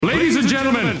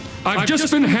I've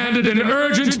just been handed an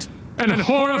urgent and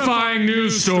horrifying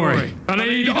news story, and I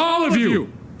need all of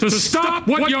you to stop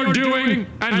what you're doing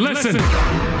and listen.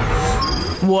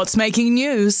 What's making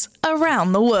news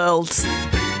around the world? Is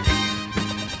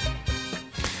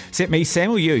that me,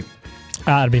 Sam, or you?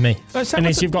 It'd be me. So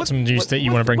Unless you've got some news that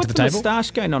you want to bring to the table. What's the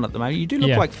moustache going on at the moment? You do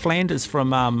look like Flanders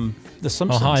from The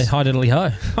Simpsons. Oh, hi diddly ho.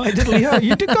 Hi diddly ho.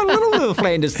 You do got a little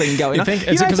Flanders thing going on. Is it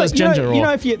because it's ginger? You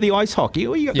know, if you're at the ice hockey,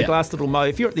 or you got the glass little mo.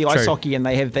 If you're at the ice hockey and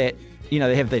they have that,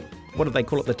 they have that. What do they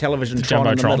call it? The television tron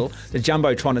in the middle, the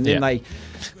jumbotron, and then they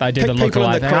do the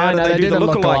lookalike. They do the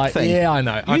lookalike thing. Yeah, I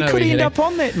know. You could end up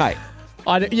on that, mate.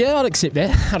 I'd accept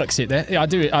that. Yeah, I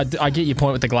do. I get your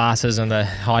point with the glasses and the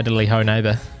hi diddly ho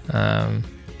neighbour. I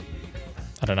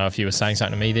don't know if you were saying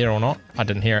something to me there or not. I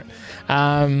didn't hear it.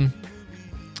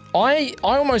 I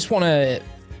almost want to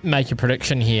make a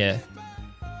prediction here,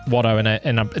 Watto,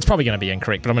 and it's probably going to be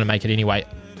incorrect, but I'm going to make it anyway.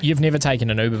 You've never taken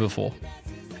an Uber before?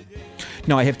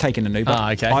 No, I have taken an Uber.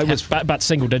 Okay. But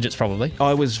single digits probably.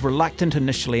 I was reluctant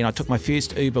initially, and I took my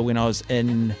first Uber when I was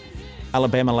in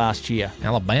Alabama last year.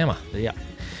 Alabama? Yeah.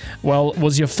 Well,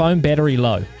 was your phone battery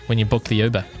low when you booked the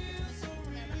Uber?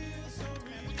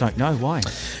 Don't know why.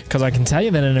 Because I can tell you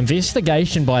that an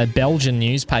investigation by a Belgian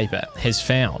newspaper has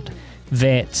found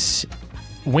that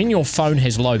when your phone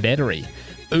has low battery,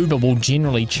 Uber will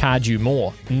generally charge you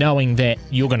more, knowing that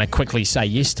you're going to quickly say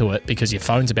yes to it because your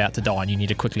phone's about to die and you need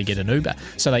to quickly get an Uber.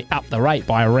 So they up the rate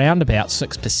by around about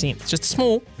 6%. Just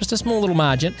a small little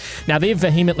margin. Now, they've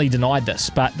vehemently denied this,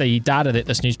 but the data that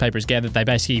this newspaper has gathered, they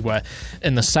basically were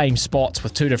in the same spots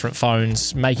with two different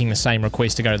phones, making the same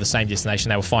request to go to the same destination.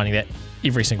 They were finding that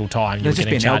every single time you were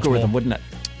getting charged more. It'd just be an algorithm, wouldn't it?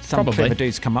 Some clever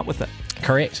dudes come up with it.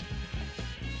 Correct.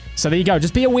 So there you go.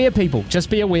 Just be aware, people. Just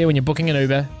be aware when you're booking an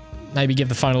Uber. Maybe give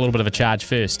the phone a little bit of a charge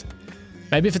first.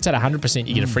 Maybe if it's at 100%,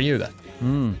 you get a free Uber.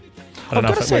 I've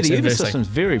got to say, the Uber system's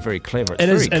very, very clever. It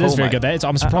is very good.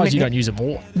 I'm surprised you don't use it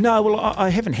more. No, well, I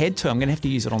haven't had to. I'm going to have to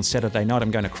use it on Saturday night.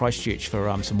 I'm going to Christchurch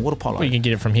for some water polo. Well, you can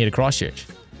get it from here to Christchurch.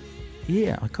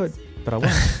 Yeah, I could, but I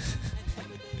won't.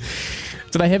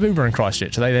 Do they have Uber in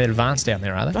Christchurch? Are they that advanced down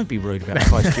there, are they? Don't be rude about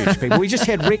Christchurch, people. We just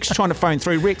had Rex trying to phone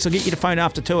through. Rex, I'll get you to phone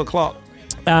after 2 o'clock.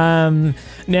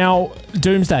 Now,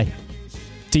 Doomsday.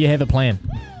 Do you have a plan?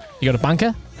 You got a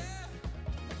bunker?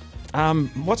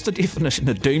 What's the definition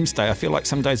of Doomsday? I feel like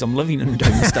some days I'm living in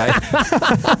Doomsday.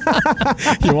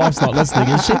 Your wife's not listening,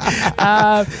 is she?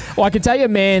 Well, I can tell you a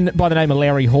man by the name of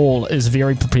Larry Hall is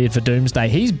very prepared for Doomsday.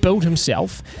 He's built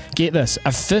himself, get this, a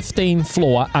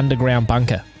 15-floor underground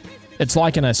bunker. It's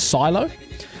like in a silo.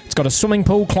 It's got a swimming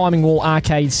pool, climbing wall,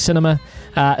 arcade, cinema,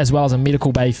 as well as a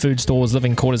medical bay, food stores,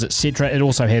 living quarters, etc. It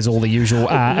also has all the usual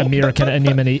American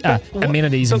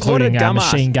amenities, including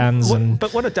machine guns.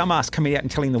 But what a dumbass coming out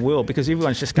and telling the world, because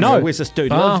everyone's just going to go, where's this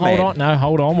dude live, man?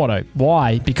 Hold on, Watto.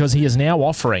 Why? Because he is now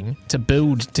offering to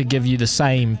give you the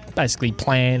same, basically,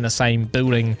 plan, the same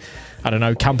building, I don't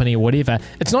know, company or whatever.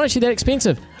 It's not actually that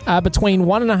expensive. Between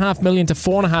 $1.5 million to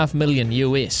 $4.5 million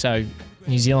US, so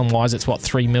New Zealand-wise, it's what,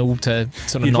 3 mil to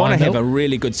sort of 9 mil? You want to have a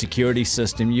really good security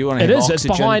system. You want to have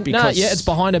oxygen. It's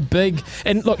behind a big...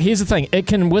 And look, here's the thing. It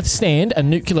can withstand a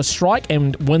nuclear strike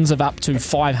and winds of up to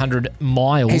 500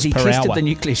 miles per hour. Has he tested the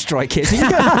nuclear strike, has he?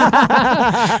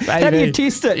 How do you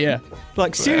test it? Yeah.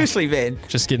 Like, seriously, man.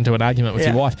 Just get into an argument with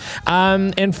your wife.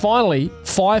 And finally,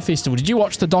 Fyre Festival. Did you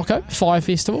watch the doco, Fyre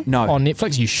Festival? No. On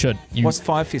Netflix? You should. What's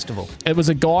Fyre Festival? It was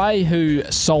a guy who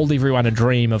sold everyone a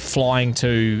dream of flying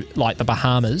to, like, the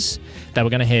Bahamas. They were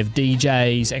going to have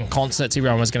DJs and concerts.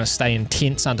 Everyone was going to stay in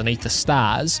tents underneath the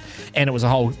stars. And it was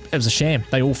a sham.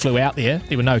 They all flew out there.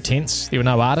 There were no tents. There were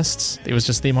no artists. There was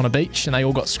just them on a beach, and they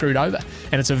all got screwed over.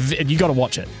 And you got to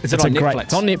watch it. It's on Netflix?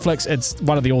 It's on Netflix. It's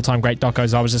one of the all-time great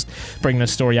docos. I was just bringing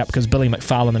this story up because Billy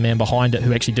McFarlane, the man behind it,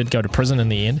 who actually did go to prison in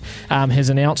the end, has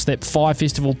announced that Fyre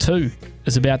Festival 2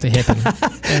 is about to happen.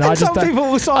 And some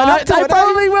people will sign up to it. They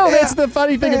probably will. Yeah. That's the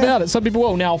funny thing about it. Some people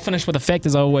will. Now, I'll finish with a fact,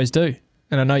 as I always do.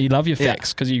 And I know you love your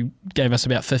facts because you gave us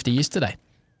about 50 yesterday.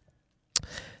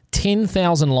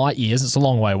 10,000 light years, it's a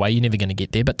long way away, you're never going to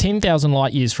get there, but 10,000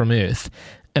 light years from Earth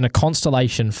in a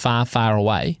constellation far, far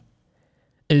away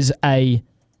is a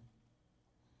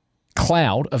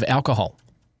cloud of alcohol.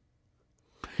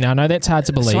 Now, I know that's hard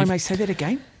to believe. Sorry, mate, say that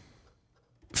again?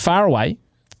 Far away,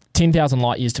 10,000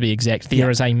 light years to be exact, there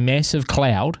is a massive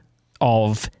cloud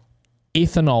of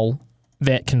ethanol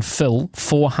that can fill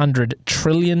 400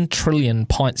 trillion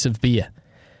pints of beer.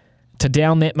 To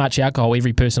down that much alcohol,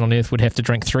 every person on Earth would have to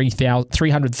drink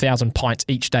 300,000 pints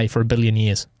each day for 1 billion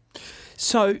years.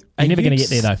 So you're never going to get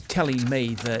there, though. Telling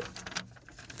me that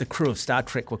the crew of Star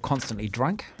Trek were constantly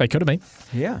drunk. They could have been.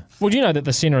 Yeah. Well, do you know that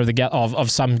the centre of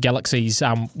of some galaxies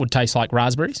would taste like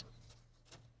raspberries?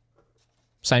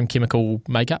 Same chemical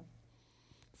makeup.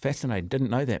 Fascinating. Didn't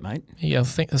know that, mate. Yeah, I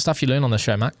think the stuff you learn on this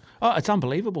show, Mark. Oh, it's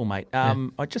unbelievable, mate.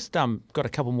 I just got a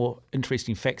couple more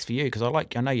interesting facts for you because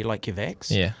I know you like your vax.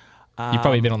 Yeah. You've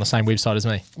probably been on the same website as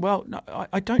me. Well, no,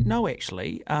 I don't know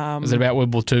actually. Is it about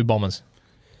World War II bombers?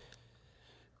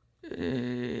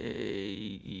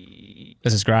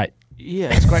 This is great.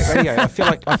 Yeah, it's great radio. I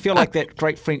feel like that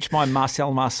great French mind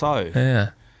Marcel Marceau.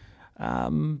 Yeah.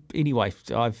 Anyway,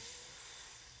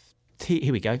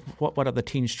 here we go. What are the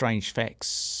 10 strange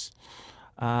facts?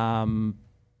 No,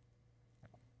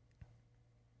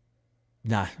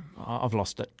 I've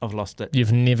lost it.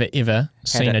 You've never ever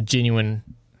seen a genuine.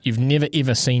 You've never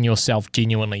ever seen yourself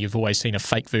genuinely. You've always seen a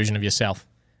fake version of yourself,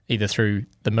 either through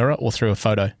the mirror or through a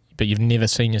photo. But you've never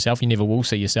seen yourself. You never will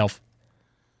see yourself.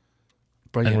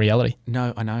 Brilliant. In reality.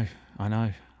 No, I know.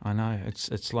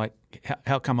 It's like,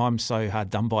 how come I'm so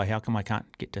hard done by? How come I can't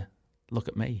get to look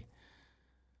at me?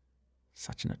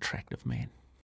 Such an attractive man.